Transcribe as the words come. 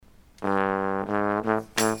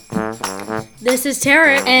This is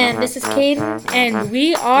Tarek. And this is Kaden. And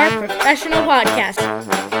we are professional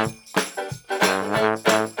podcasters.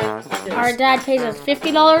 Our dad pays us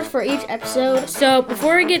 $50 for each episode. So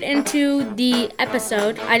before we get into the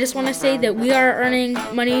episode, I just want to say that we are earning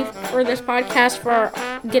money for this podcast for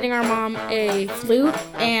getting our mom a flute.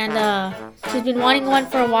 And she's been wanting one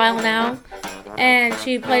for a while now. And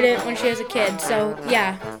she played it when she was a kid, so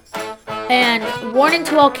yeah. And warning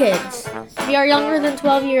to all kids, if you are younger than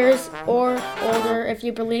 12 years or older, if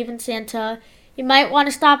you believe in Santa, you might want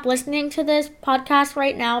to stop listening to this podcast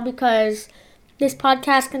right now because this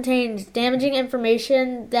podcast contains damaging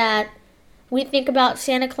information that we think about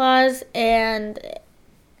Santa Claus and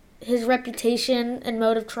his reputation and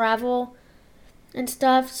mode of travel and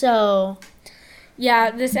stuff, so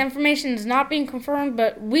yeah, this information is not being confirmed,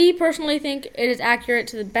 but we personally think it is accurate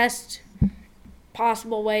to the best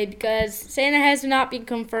possible way because Santa has not been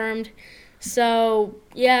confirmed. So,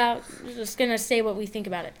 yeah, we're just going to say what we think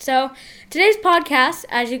about it. So, today's podcast,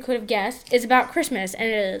 as you could have guessed, is about Christmas, and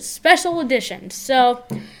it is a special edition. So,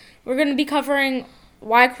 we're going to be covering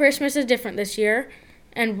why Christmas is different this year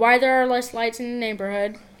and why there are less lights in the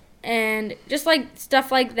neighborhood and just like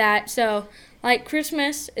stuff like that. So, like,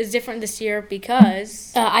 Christmas is different this year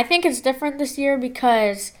because I think it's different this year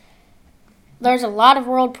because there's a lot of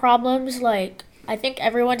world problems. Like, I think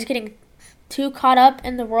everyone's getting too caught up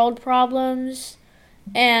in the world problems,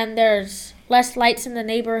 and there's less lights in the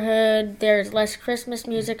neighborhood, there's less Christmas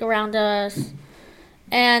music around us,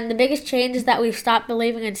 and the biggest change is that we've stopped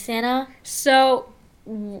believing in Santa. So,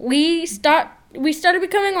 we started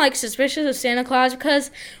becoming, like, suspicious of Santa Claus because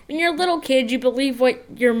when you're a little kid, you believe what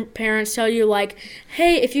your parents tell you, like,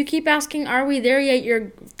 hey, if you keep asking, are we there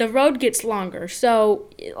yet, the road gets longer. So,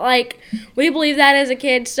 like, we believe that as a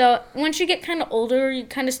kid. So, once you get kind of older, you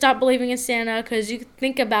kind of stop believing in Santa because you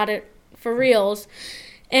think about it for reals,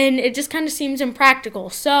 and it just kind of seems impractical.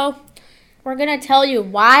 So, we're going to tell you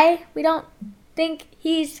why we don't think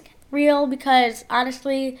he's real because,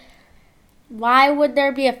 honestly, why would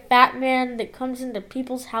there be a fat man that comes into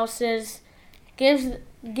people's houses, gives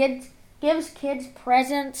kids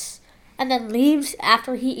presents, and then leaves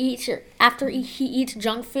after he eats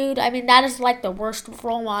junk food? I mean, that is like the worst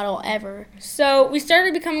role model ever. So we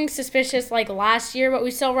started becoming suspicious like last year, but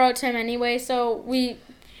we still wrote to him anyway. So we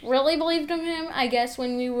really believed in him, I guess,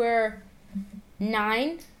 when we were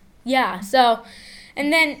 9. Yeah. So,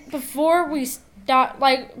 and then before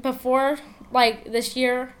this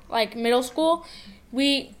year, like middle school,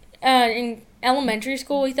 we in elementary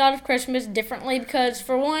school we thought of Christmas differently because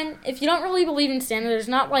for one, if you don't really believe in Santa, there's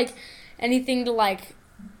not like anything to like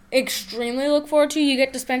extremely look forward to. You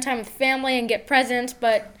get to spend time with family and get presents,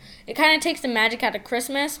 but it kind of takes the magic out of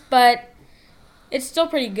Christmas, but it's still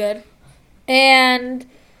pretty good. And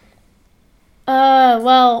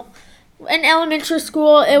well, in elementary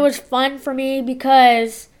school it was fun for me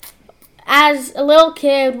because as a little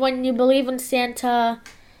kid, when you believe in Santa,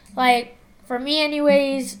 like, for me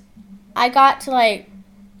anyways, I got to, like,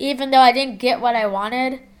 even though I didn't get what I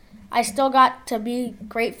wanted, I still got to be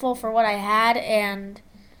grateful for what I had, and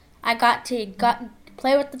I got to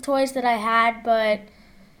play with the toys that I had, but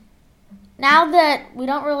now that we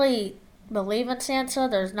don't really believe in Santa,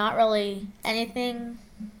 there's not really anything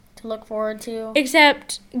to look forward to.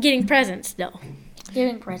 Except getting presents, though.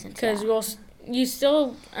 Getting presents, because you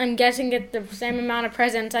still, I'm guessing, get the same amount of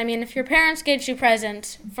presents. I mean, if your parents get you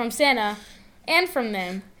presents from Santa and from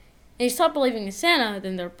them, and you stop believing in Santa,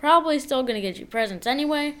 then they're probably still going to get you presents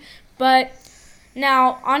anyway. But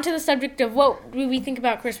now, on to the subject of what do we think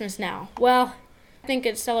about Christmas now? Well, I think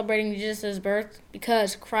it's celebrating Jesus' birth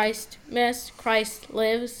because Christ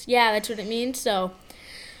lives. Yeah, that's what it means. So,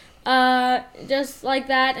 just like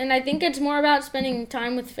that, and I think it's more about spending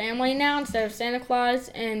time with family now instead of Santa Claus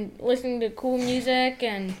and listening to cool music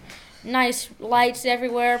and nice lights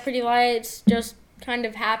everywhere, pretty lights, just kind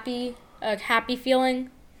of happy, a happy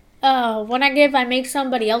feeling. When I give, I make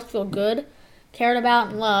somebody else feel good, cared about,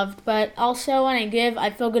 and loved, but also when I give,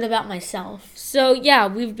 I feel good about myself. So yeah,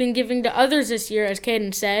 we've been giving to others this year, as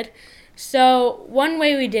Kaden said. So, one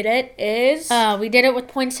way we did it is we did it with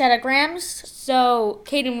poinsettiagrams. So,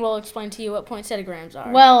 Kaden will explain to you what poinsettiagrams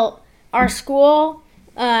are. Well, our school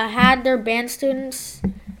had their band students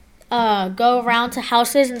go around to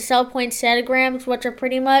houses and sell poinsettiagrams, which are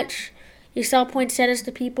pretty much, you sell poinsettias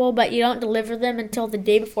to people, but you don't deliver them until the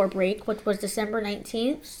day before break, which was December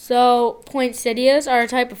 19th. So, poinsettias are a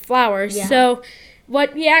type of flowers. Yeah. So,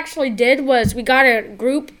 what we actually did was we got a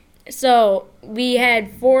group. So, we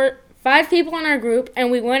had 5 people in our group, and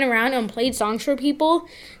we went around and played songs for people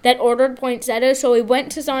that ordered poinsettias. So we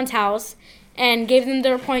went to someone's house, and gave them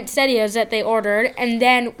their poinsettias that they ordered, and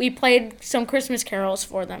then we played some Christmas carols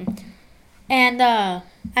for them. And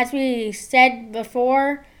as we said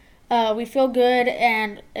before, we feel good,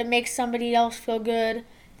 and it makes somebody else feel good.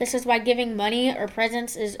 This is why giving money or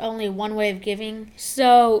presents is only one way of giving.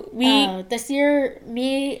 So this year,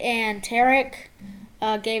 me and Tarek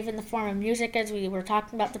gave in the form of music, as we were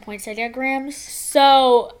talking about the poinsettiagrams.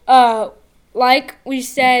 So, like we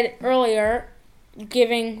said earlier,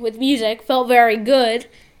 giving with music felt very good.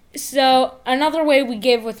 So another way we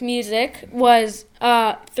gave with music was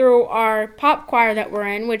through our pop choir that we're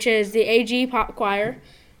in, which is the AG Pop Choir.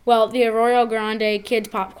 Well, the Arroyo Grande Kids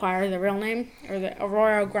Pop Choir, the real name, or the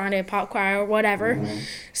Arroyo Grande Pop Choir, whatever. Mm-hmm.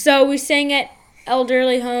 So we sang at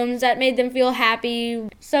elderly homes that made them feel happy.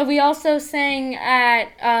 So we also sang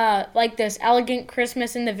at like this elegant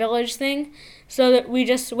Christmas in the village thing. So that we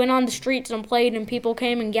just went on the streets and played, and people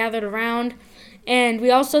came and gathered around. And we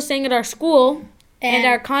also sang at our school and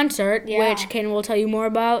our concert, which Ken will tell you more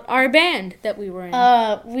about our band that we were in.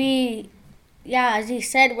 As he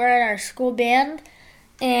said, we're at our school band.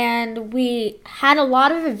 And we had a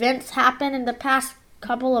lot of events happen in the past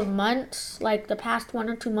couple of months, like the past 1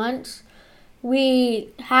 or 2 months. We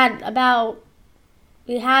had a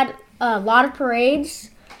lot of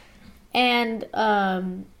parades, and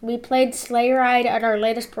we played Sleigh Ride at our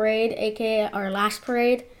latest parade, aka our last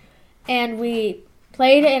parade, and we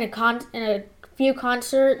played in a few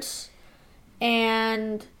concerts,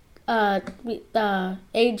 and the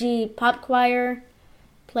AG Pop Choir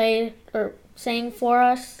played or sang for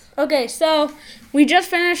us. Okay, so we just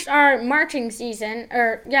finished our marching season,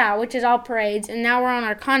 which is all parades, and now we're on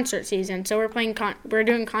our concert season. So we're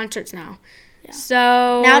doing concerts now. Yeah.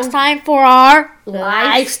 So now it's time for our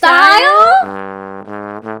lifestyle.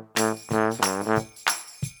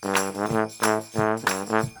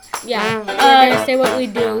 Yeah, we're gonna say what we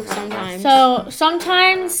do sometimes. So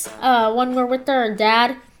sometimes when we're with our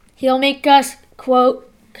dad, he'll make us, quote,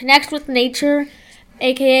 connect with nature.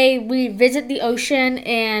 AKA, we visit the ocean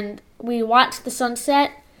and we watch the sunset.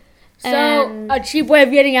 So, a cheap way of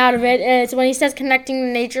getting out of it is when he says connecting to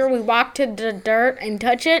nature, we walk to the dirt and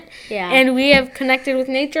touch it. Yeah. And we have connected with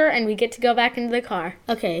nature, and we get to go back into the car.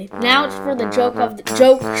 Okay, now it's for the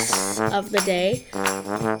jokes of the day.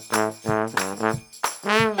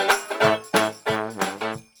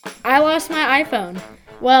 I lost my iPhone.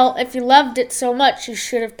 Well, if you loved it so much, you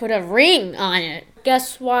should have put a ring on it.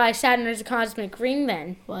 Guess why Saturn is a cosmic ring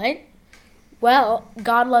then? What? Well,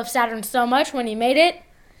 God loved Saturn so much when he made it,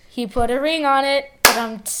 he put a ring on it.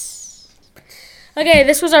 Okay,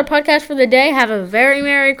 this was our podcast for the day. Have a very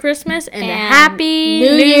Merry Christmas and a Happy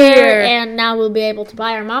New Year. And now we'll be able to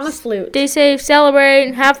buy our mama's flute. Stay safe,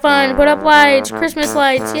 celebrate, have fun, put up lights, Christmas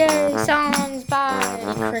lights, yay, songs,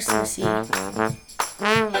 bye. Christmassy.